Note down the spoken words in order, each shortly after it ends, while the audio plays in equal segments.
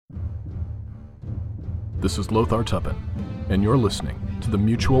This is Lothar Tuppen, and you're listening to the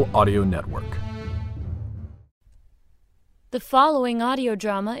Mutual Audio Network. The following audio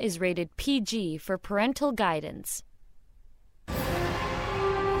drama is rated PG for parental guidance. The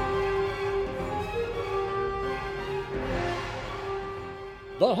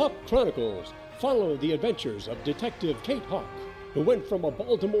Hawk Chronicles follow the adventures of Detective Kate Hawk, who went from a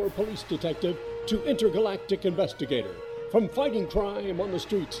Baltimore police detective to intergalactic investigator, from fighting crime on the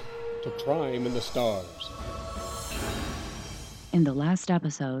streets to crime in the stars. In the last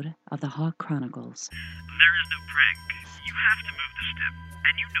episode of The Hawk Chronicles. There is no prank. You have to move the step,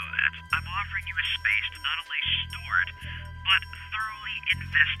 and you know that. I'm offering you a space to not only store it, but thoroughly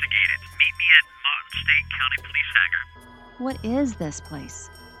investigate it. Meet me at Martin State County Police Hangar. What is this place?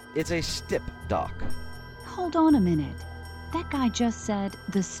 It's a STIP dock. Hold on a minute. That guy just said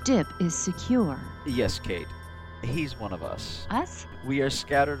the STIP is secure. Yes, Kate. He's one of us. Us? We are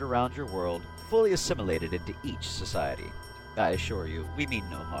scattered around your world, fully assimilated into each society. I assure you, we mean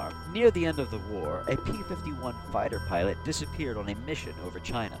no harm. Near the end of the war, a P-51 fighter pilot disappeared on a mission over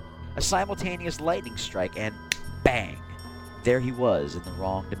China. A simultaneous lightning strike and bang! There he was in the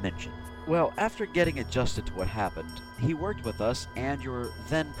wrong dimension. Well, after getting adjusted to what happened, he worked with us and your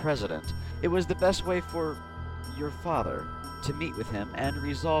then president. It was the best way for your father to meet with him and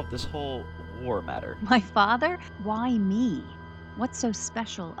resolve this whole war matter. My father? Why me? What's so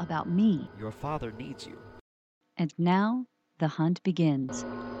special about me? Your father needs you. And now, the hunt begins.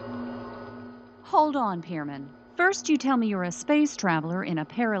 Hold on, Pierman. First you tell me you're a space traveler in a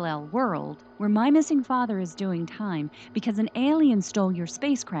parallel world where my missing father is doing time because an alien stole your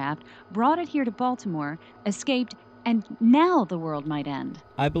spacecraft, brought it here to Baltimore, escaped, and now the world might end.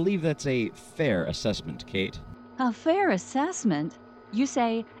 I believe that's a fair assessment, Kate. A fair assessment? You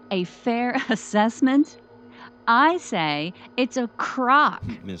say a fair assessment? I say it's a crock.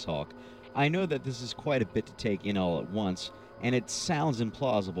 Miss Hawk, I know that this is quite a bit to take in all at once, and it sounds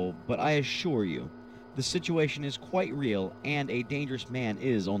implausible, but I assure you, the situation is quite real, and a dangerous man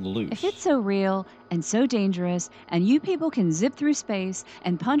is on the loose. If it's so real and so dangerous, and you people can zip through space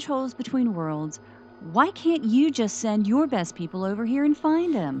and punch holes between worlds, why can't you just send your best people over here and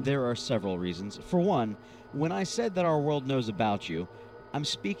find him? There are several reasons. For one, when I said that our world knows about you, I'm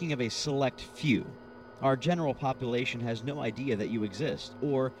speaking of a select few. Our general population has no idea that you exist,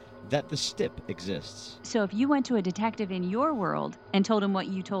 or that the STIP exists. So if you went to a detective in your world and told him what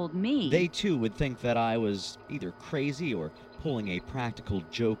you told me... They too would think that I was either crazy or pulling a practical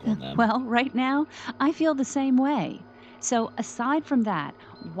joke on them. Well, right now, I feel the same way. So aside from that,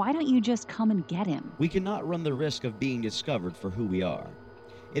 why don't you just come and get him? We cannot run the risk of being discovered for who we are.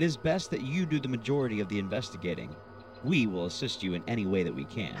 It is best that you do the majority of the investigating. We will assist you in any way that we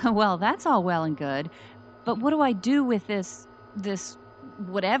can. Well, that's all well and good, but what do I do with this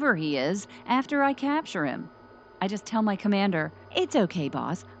whatever he is after I capture him? I just tell my commander, it's okay,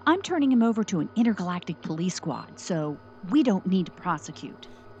 boss. I'm turning him over to an intergalactic police squad, so we don't need to prosecute.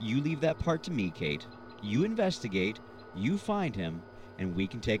 You leave that part to me, Kate. You investigate, you find him, and we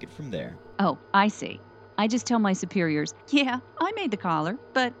can take it from there. Oh, I see. I just tell my superiors, yeah, I made the collar,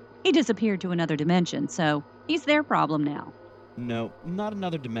 but he disappeared to another dimension, so he's their problem now. No, not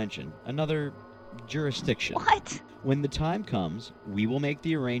another dimension. Another jurisdiction. What? When the time comes, we will make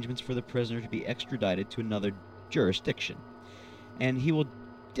the arrangements for the prisoner to be extradited to another jurisdiction, and he will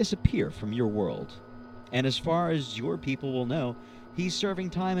disappear from your world. And as far as your people will know, he's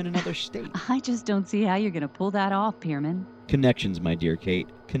serving time in another state. I just don't see how you're going to pull that off, Pierman. Connections, my dear Kate.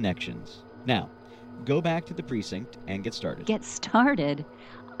 Connections. Now, go back to the precinct and get started. Get started?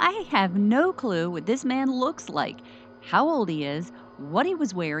 I have no clue what this man looks like, how old he is, what he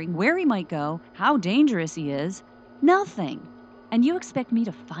was wearing, where he might go, how dangerous he is. Nothing. And you expect me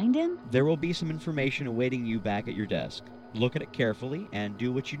to find him? There will be some information awaiting you back at your desk. Look at it carefully and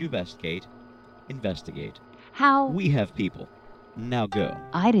do what you do best, Kate. Investigate. How? We have people. Now go.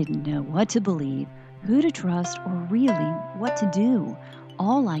 I didn't know what to believe, who to trust, or really what to do.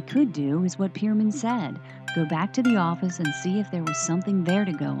 All I could do is what Pierman said. Go back to the office and see if there was something there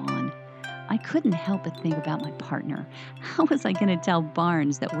to go on. I couldn't help but think about my partner. How was I going to tell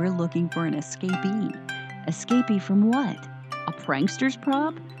Barnes that we're looking for an escapee? Escapee from what? A prankster's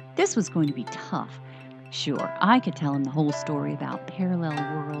prop? This was going to be tough. Sure, I could tell him the whole story about parallel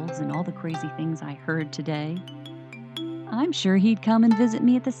worlds and all the crazy things I heard today. I'm sure he'd come and visit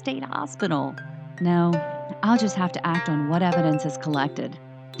me at the state hospital. No, I'll just have to act on what evidence is collected,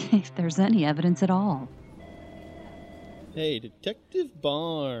 if there's any evidence at all. Hey, Detective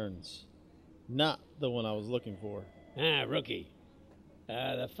Barnes. Not the one I was looking for. Ah, rookie.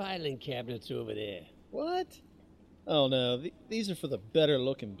 The filing cabinet's over there. What? Oh no, these are for the better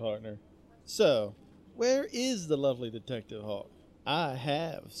looking partner. So, Where is the lovely Detective Hawk? I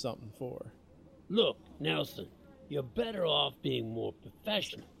have something for her. Look, Nelson, you're better off being more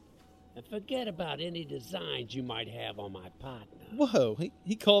professional. And forget about any designs you might have on my partner. Whoa,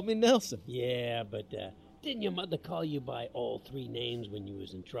 he called me Nelson. Yeah, but didn't your mother call you by all three names when you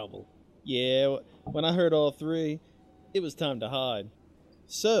was in trouble? Yeah, when I heard all three, it was time to hide.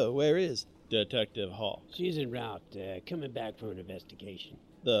 So, where is Detective Hawk? She's en route, coming back from an investigation.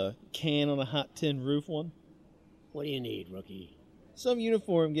 The can on a hot tin roof one? What do you need, rookie? Some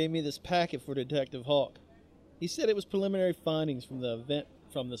uniform gave me this packet for Detective Hawk. He said it was preliminary findings from the event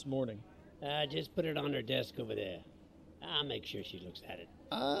from this morning. Just put it on her desk over there. I'll make sure she looks at it.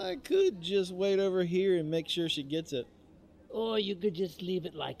 I could just wait over here and make sure she gets it. Or you could just leave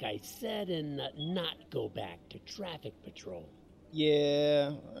it like I said and not go back to traffic patrol.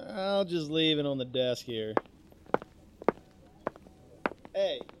 Yeah, I'll just leave it on the desk here.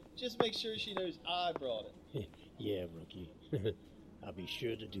 Hey, just make sure she knows I brought it. Yeah, rookie. I'll be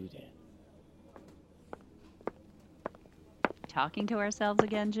sure to do that. Talking to ourselves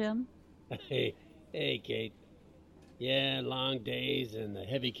again, Jim? Hey, Kate. Yeah, long days and the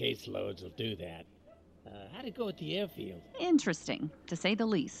heavy caseloads will do that. How'd it go at the airfield? Interesting, to say the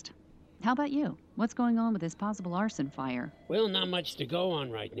least. How about you? What's going on with this possible arson fire? Well, not much to go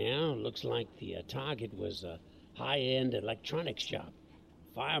on right now. Looks like the target was a high-end electronics shop.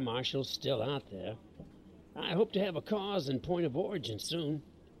 Fire marshal's still out there. I hope to have a cause and point of origin soon.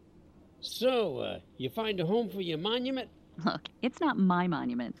 So, you find a home for your monument? Look, it's not my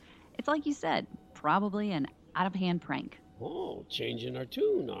monument. It's like you said, probably an out-of-hand prank. Oh, changing our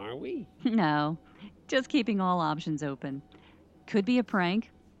tune, are we? No, just keeping all options open. Could be a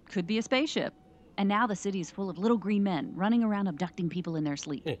prank, could be a spaceship. And now the city is full of little green men running around abducting people in their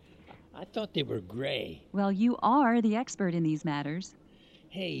sleep. I thought they were gray. Well, you are the expert in these matters.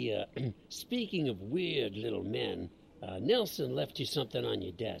 Hey, speaking of weird little men, Nelson left you something on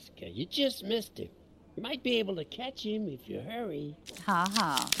your desk. You just missed him. You might be able to catch him if you hurry. Ha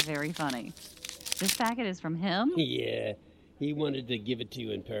ha, very funny. This packet is from him? Yeah, he wanted to give it to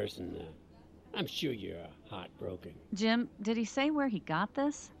you in person. I'm sure you're heartbroken. Jim, did he say where he got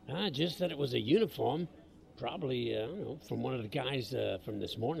this? Just that it was a uniform. Probably, I don't know, from one of the guys from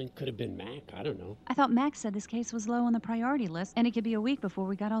this morning. Could have been Mac, I don't know. I thought Max said this case was low on the priority list, and it could be a week before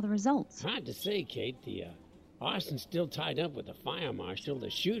we got all the results. Hard to say, Kate. The arson's still tied up with the fire marshal. The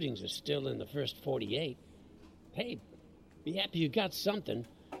shootings are still in the first 48. Hey, be happy you got something.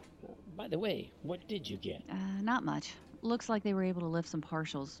 By the way, what did you get? Not much. Looks like they were able to lift some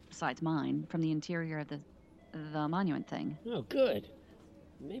partials, besides mine, from the interior of the monument thing. Oh, good.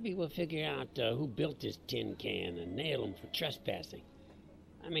 Maybe we'll figure out who built this tin can and nail him for trespassing.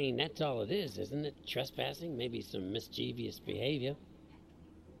 I mean, that's all it is, isn't it? Trespassing, maybe some mischievous behavior.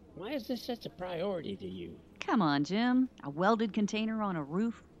 Why is this such a priority to you? Come on, Jim. A welded container on a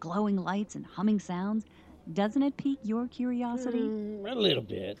roof, glowing lights and humming sounds. Doesn't it pique your curiosity? A little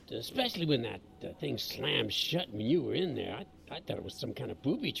bit, especially when that thing slammed shut when you were in there. I thought it was some kind of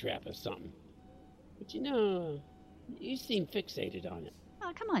booby trap or something. But you know, you seem fixated on it.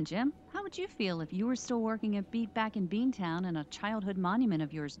 Oh, come on, Jim. How would you feel if you were still working at Beat back in Beantown and a childhood monument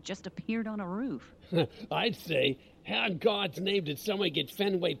of yours just appeared on a roof? I'd say, how in God's name did somebody get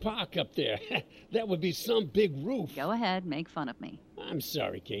Fenway Park up there? That would be some big roof. Go ahead, make fun of me. I'm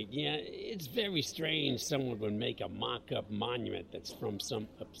sorry, Kate. Yeah, it's very strange someone would make a mock-up monument that's from some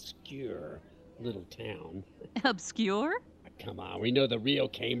obscure little town. Obscure? Come on, we know the real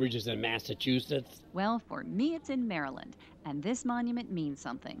Cambridge is in Massachusetts. Well, for me it's in Maryland, and this monument means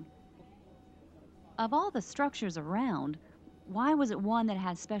something. Of all the structures around, why was it one that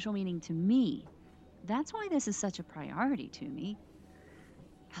has special meaning to me? That's why this is such a priority to me.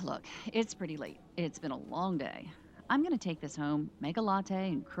 Look, it's pretty late. It's been a long day. I'm going to take this home, make a latte,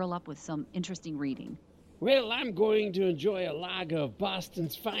 and curl up with some interesting reading. Well, I'm going to enjoy a lager of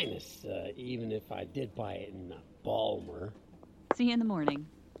Boston's finest, even if I did buy it in Balmer. See you in the morning.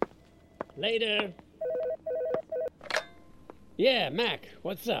 Later. Yeah, Mac,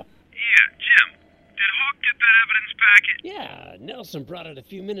 what's up? Yeah, Jim, did Hawk get that evidence packet? Yeah, Nelson brought it a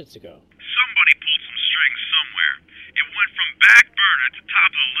few minutes ago. Somebody pulled some strings somewhere. It went from back burner to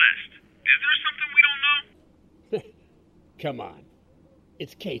top of the list. Is there something we don't know? Come on.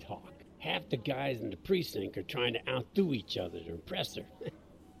 It's Kate Hawk. Half the guys in the precinct are trying to outdo each other to impress her.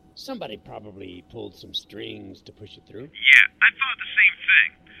 Somebody probably pulled some strings to push it through. Yeah, I thought the same thing.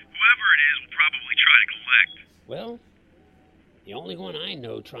 Whoever it is will probably try to collect. Well, the only one I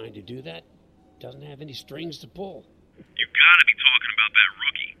know trying to do that doesn't have any strings to pull. You gotta be talking about that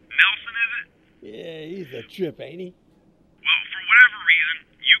rookie. Nelson, is it? Yeah, he's a trip, ain't he? Well, for whatever reason,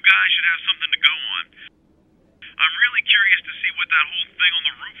 you guys should have something to go on. curious to see what that whole thing on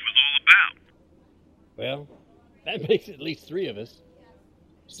the roof was all about. Well, that makes at least 3 of us.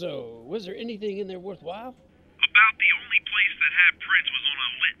 So, was there anything in there worthwhile? About the only place that had prints was on a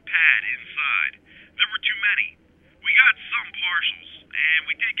lit pad inside. There were too many. We got some partials, and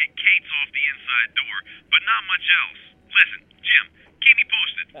we did get Kate's off the inside door, but not much else. Listen, Jim, keep me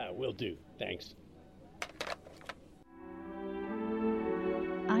posted. Will do. Thanks.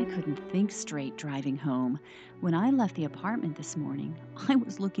 I couldn't think straight driving home. When I left the apartment this morning, I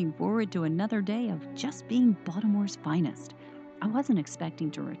was looking forward to another day of just being Baltimore's finest. I wasn't expecting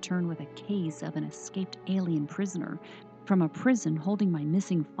to return with a case of an escaped alien prisoner from a prison holding my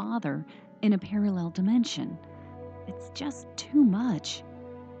missing father in a parallel dimension. It's just too much.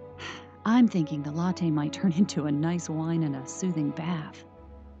 I'm thinking the latte might turn into a nice wine and a soothing bath.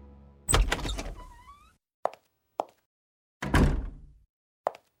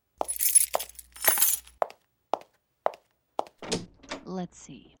 Let's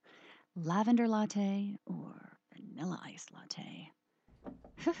see. Lavender latte or vanilla ice latte?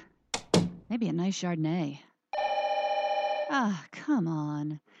 Maybe a nice Chardonnay. Ah, come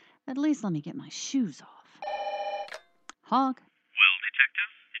on. At least let me get my shoes off. Hog. Well,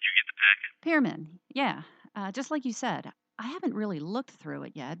 Detective, did you get the packet? Pierman, yeah. Just like you said, I haven't really looked through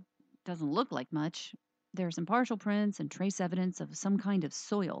it yet. Doesn't look like much. There's some partial prints and trace evidence of some kind of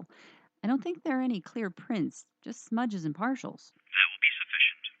soil. I don't think there are any clear prints, just smudges and partials. That will be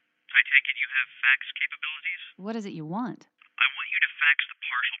sufficient. I take it you have fax capabilities? What is it you want? I want you to fax the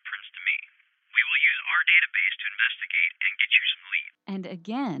partial prints to me. We will use our database to investigate and get you some leads. And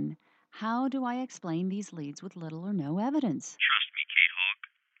again, how do I explain these leads with little or no evidence? Trust me, Kate Hawk.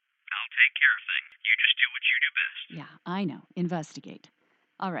 I'll take care of things. You just do what you do best. Yeah, I know. Investigate.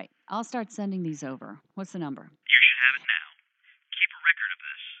 All right, I'll start sending these over. What's the number? You should have it now. Keep a record of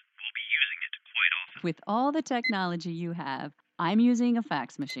this. We'll be using it quite often. With all the technology you have, I'm using a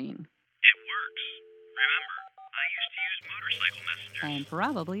fax machine. It works. Remember, I used to use motorcycle messengers. And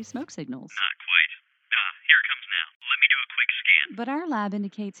probably smoke signals. Not quite. Here it comes now. Let me do a quick scan. But our lab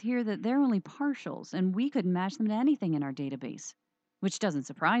indicates here that they're only partials, and we couldn't match them to anything in our database. Which doesn't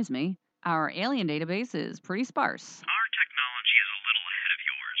surprise me. Our alien database is pretty sparse. Our technology is a little ahead of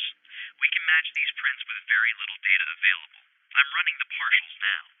yours. We can match these prints with very little data available. I'm running the partials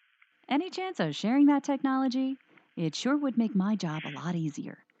now. Any chance of sharing that technology? It sure would make my job a lot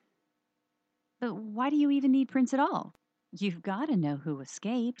easier. But why do you even need prints at all? You've got to know who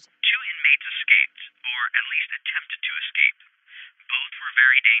escaped. 2 inmates escaped, or at least attempted to escape. Both were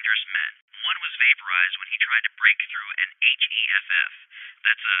very dangerous men. One was vaporized when he tried to break through an HEFF.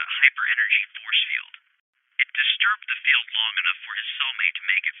 That's a hyper-energy force field. It disturbed the field long enough for his cellmate to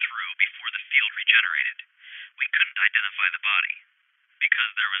make it through before the field regenerated. We couldn't identify the body,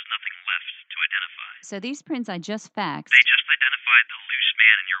 because there was nothing left to identify. So these prints I just faxed... They just identified the loose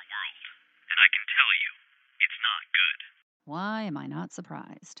man in your world, and I can tell you, it's not good. Why am I not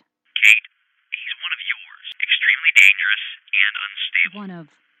surprised? Kate, he's one of yours. Extremely dangerous and unstable. One of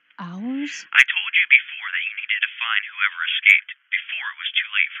ours? I told you before that you needed to find whoever escaped before it was too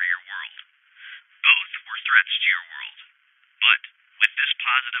late for your world. Both were threats to your world. But with this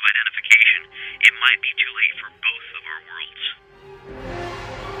positive identification, it might be too late for both of our worlds.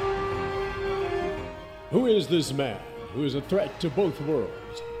 Who is this man who is a threat to both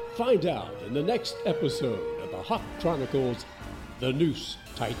worlds? Find out in the next episode of the Hawk Chronicles, The Noose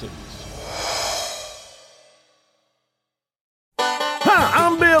Titans.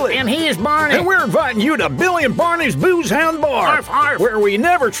 I'm Billy. And he's Barney. And we're inviting you to Billy and Barney's Booze Hound Bar. Arf, arf. Where we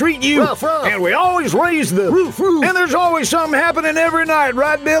never treat you. Ruff, ruff. And we always raise the roof, roof. And there's always something happening every night,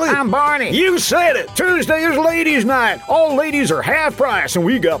 right, Billy? I'm Barney. You said it. Tuesday is ladies' night. All ladies are half price, and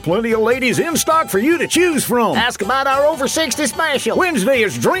we got plenty of ladies in stock for you to choose from. Ask about our over 60 special. Wednesday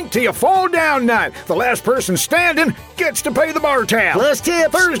is drink till you fall down night. The last person standing gets to pay the bar tab. Plus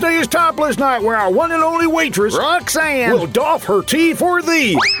tips. Thursday is topless night, where our one and only waitress, Roxanne, will doff her tea for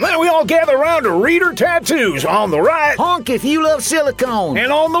thee. Then we all gather around to read her tattoos. On the right, honk if you love silicone.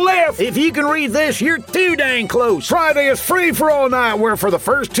 And on the left, if you can read this, you're too dang close. Friday is free for all night, where for the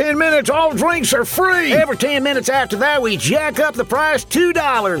first 10 minutes, all drinks are free. Every 10 minutes after that, we jack up the price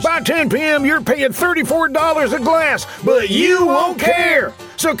 $2. By 10 p.m., you're paying $34 a glass, but you won't care.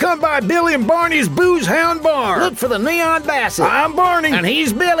 So come by Billy and Barney's Booze Hound Bar. Look for the Neon Bassett. I'm Barney. And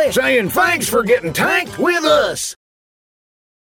he's Billy. Saying thanks for getting tanked with us.